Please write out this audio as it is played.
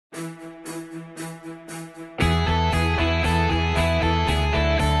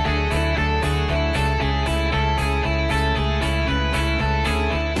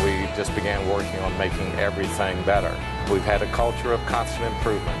making everything better. We've had a culture of constant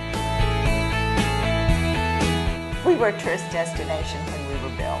improvement. We were a tourist destination when we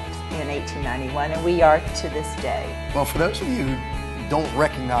were built in 1891, and we are to this day. Well, for those of you who don't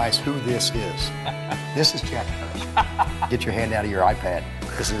recognize who this is, this is Jack Harris. Get your hand out of your iPad,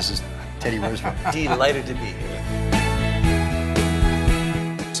 because this is Teddy Roosevelt. Delighted to be here.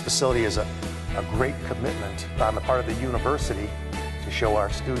 This facility is a great commitment on the part of the university to show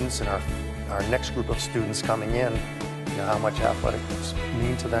our students and our next group of students coming in, how much athletics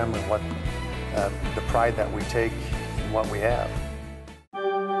mean to them and what the pride that we take in what we have.